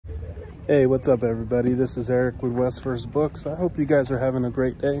Hey, what's up everybody? This is Eric with West First Books. I hope you guys are having a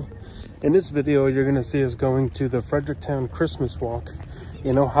great day. In this video, you're going to see us going to the Fredericktown Christmas Walk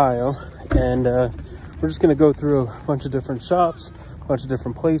in Ohio. And we're just going to go through a bunch of different shops, a bunch of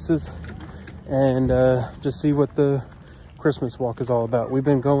different places, and just see what the Christmas Walk is all about. We've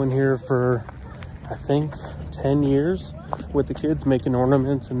been going here for, I think, 10 years with the kids, making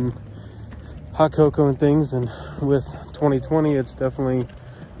ornaments and hot cocoa and things. And with 2020, it's definitely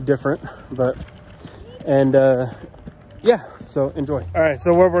different, but yeah, so enjoy. All right,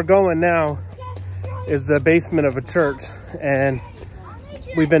 so where we're going now is the basement of a church, and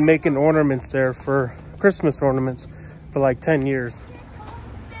we've been making ornaments there for Christmas ornaments for like 10 years.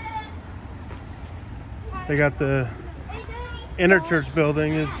 They got the inner church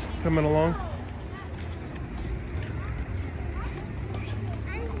building is coming along.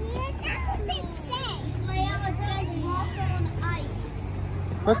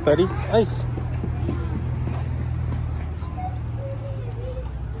 Look, buddy, ice.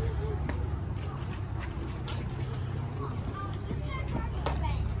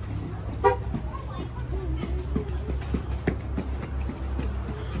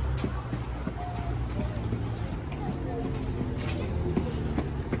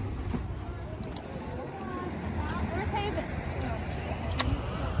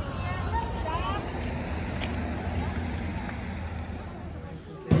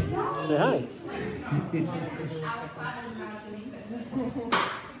 Say hi.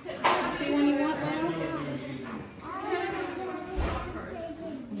 See when you want now?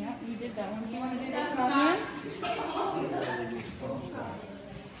 Yeah, you did that one. Do you want to do this one again?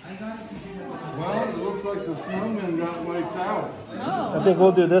 Well, it looks like the snowman got wiped out. Oh. I think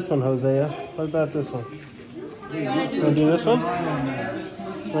we'll do this one, Hosea. What about this one? You want to do this one? You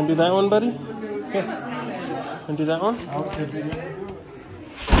want to do that one, buddy? Okay. Want to do that one? I'll take it.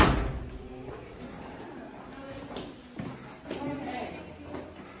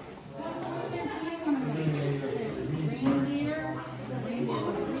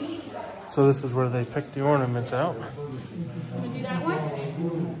 So this is where they pick the ornaments out. Want to do that one?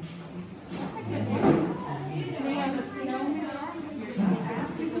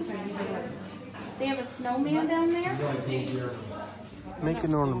 They have a snowman down there? Make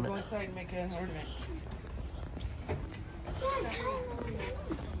an ornament. Go inside and make an ornament.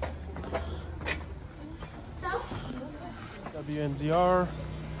 WNZR.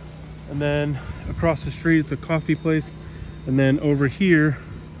 And then across the street, it's a coffee place. And then over here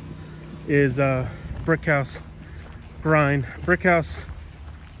is Brick House Grind. Brick House,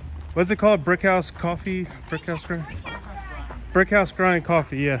 what's it called? Brick House Coffee? Brick House Grind? Brick House Grind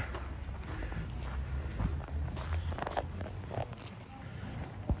Coffee, yeah.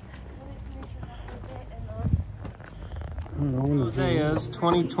 Hosea's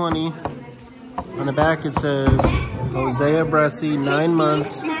 2020. On the back it says Hosea Bressie, 9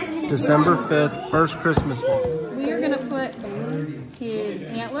 months, December 5th, first Christmas walk. We are going to put his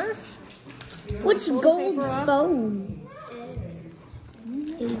antlers. Which gold phone?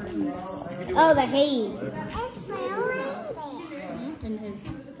 Oh, the hay. And his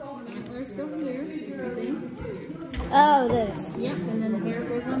antlers go here. Everything. Oh, this. Yep, and then the hair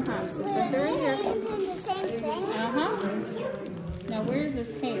goes on top. So put it right here. Uh-huh. Now where's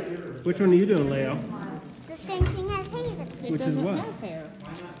his hair? Which one are you doing, Leo? The same thing as hair. It Which is doesn't what? have hair.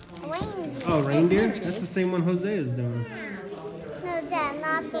 Reindeer. Oh, reindeer? There it That's the is. same one Hosea is doing. No, Dad,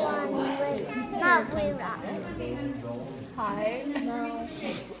 not the one with not Blue Rock. Hi. No.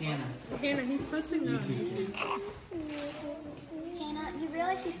 Hannah, he's posting that on YouTube. Hannah, you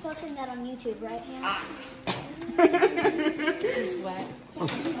realize he's posting that on YouTube, right, Hannah? He's wet.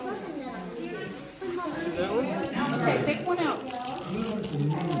 He's posting that on YouTube. Okay, pick one out.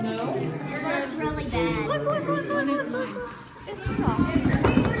 No? That's really bad. One is mine.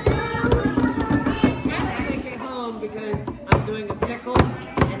 I take it home because I'm doing a pickle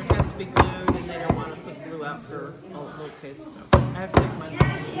and it has to be glued and they don't want to put glue out for all little kids. So I have to take mine.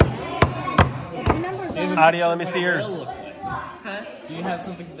 The number's on. Adia, let me see yours. Huh? Do you have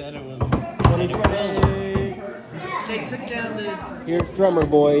something better with 2020. They took down the... Here's Drummer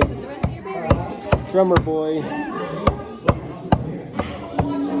Boy. The rest of your berries. Drummer Boy.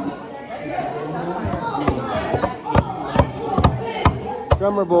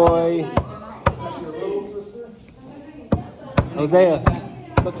 Drummer Boy. Hosea,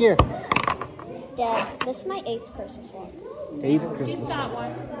 look here. Dad, this is my 8th Christmas walk. 8th She's Christmas. got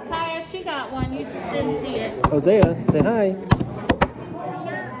one. Kaya, she got one. You just didn't see it. Hosea, say hi.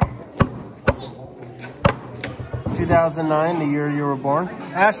 2009, the year you were born.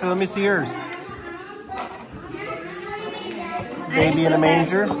 Ashley, let me see yours. Baby in a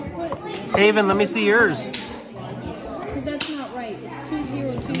manger. Haven, let me see yours. Because that's not right. It's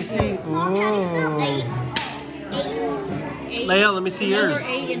 2020. See? Mom, how do you spell Ooh. eight? Eight. Leia, let me see yours. Another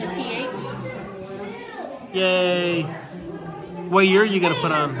 8 and a TH. Yay. What year are you going to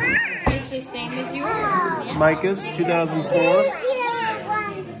put on? It's the same as yours. Yeah. Micah's 2004.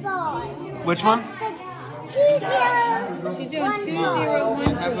 2014. Which one? She's doing 2014.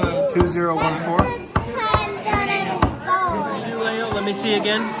 2014. Time that I was born. Leia, let me see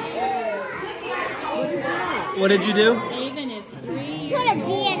again. What did you do? Haven is 3 years Put a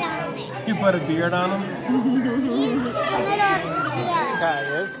beard on it. You put a beard on him? He's the little beard. Kai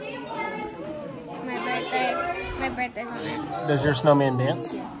is. My birthday's on it. Does your snowman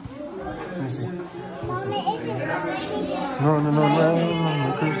dance? Let me see. Mom, it isn't sticky. No, no, no, no,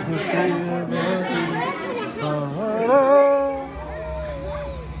 no, Christmas tree.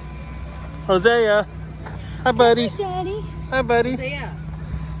 Hosea. Hi, buddy. Daddy. Hi, buddy. Yeah.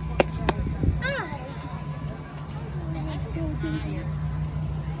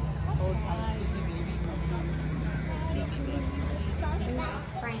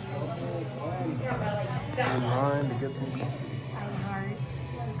 In line to get some coffee.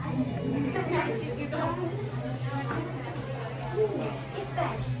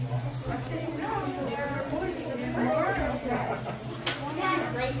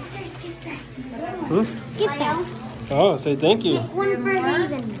 Hmm? Gift bag. Oh, say thank you. One for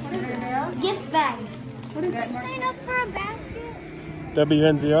Haven. Gift bags. What is that? Sign up for a basket.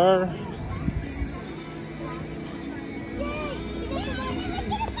 WNZR.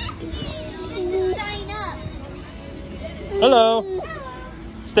 Just sign up. Hello.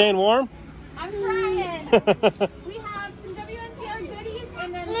 Staying warm? I'm trying. We have some WNCR goodies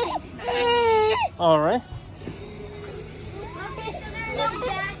and then All right. Okay, so there's no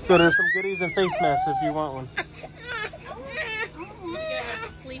basket. So there's some goodies and face masks if you want one.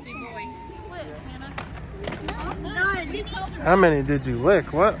 sleepy boy. Look, Hannah. How many did you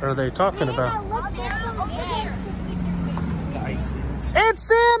lick? What are they talking about? It's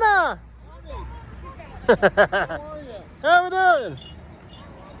Santa! How we doing?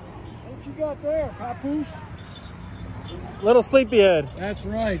 What you got there, Papoose? Little sleepyhead. That's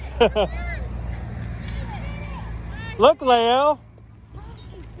right. Look, Leo.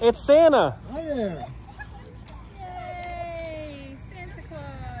 It's Santa. Hi there. Yay! Santa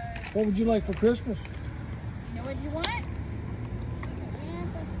Claus. What would you like for Christmas? You know what you want?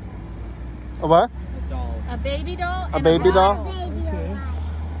 A what? A baby doll. A And baby doll? Baby alive.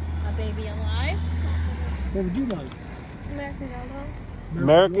 A baby alive. What would you like?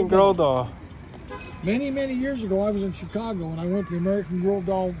 American Girl doll. Many, many years ago, I was in Chicago and I went to the American Girl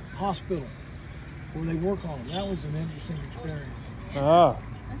Doll Hospital where they work on them. That was an interesting experience. Oh.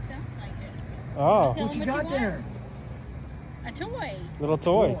 That sounds like it. Oh. Tell What you them got what you there? A toy. Little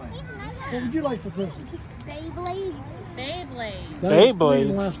toy. What would you like for Christmas? Beyblades. Beyblade. That was 3 in Beyblades.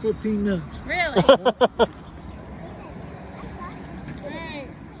 the last 15 minutes. Really? Alright.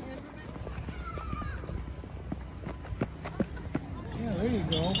 Yeah, there you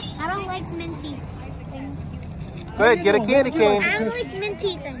go. I don't like minty things. Go ahead, get a candy cane. I don't like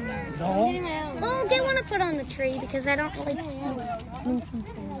minty things. No? Well, get one to put on the tree because I don't like minty things.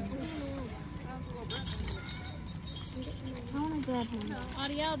 I want to grab one.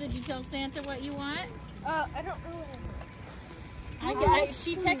 Audielle, did you tell Santa what you want? I don't know.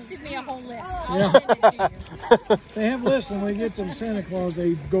 She texted me a whole list. I'll Yeah. send it to you. They have lists when they get to the Santa Claus,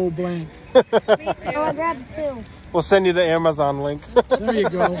 they go blank. Me Oh, I too. grabbed 2. We'll send you the Amazon link. There you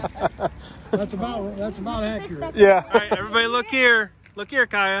go. That's about accurate. Yeah. All right, everybody look here. Look here,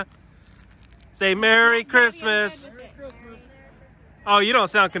 Kaya. Say Merry Christmas. Oh, you don't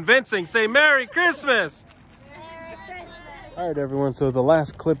sound convincing. Say Merry Christmas. All right, everyone. So the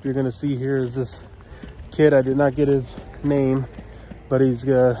last clip you're going to see here is this kid. I did not get his name, but he's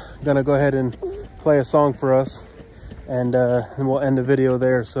going to go ahead and play a song for us. And we'll end the video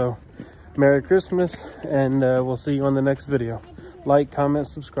there. So Merry Christmas, and we'll see you on the next video. Like, comment,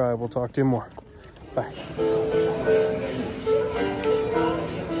 subscribe. We'll talk to you more. Bye.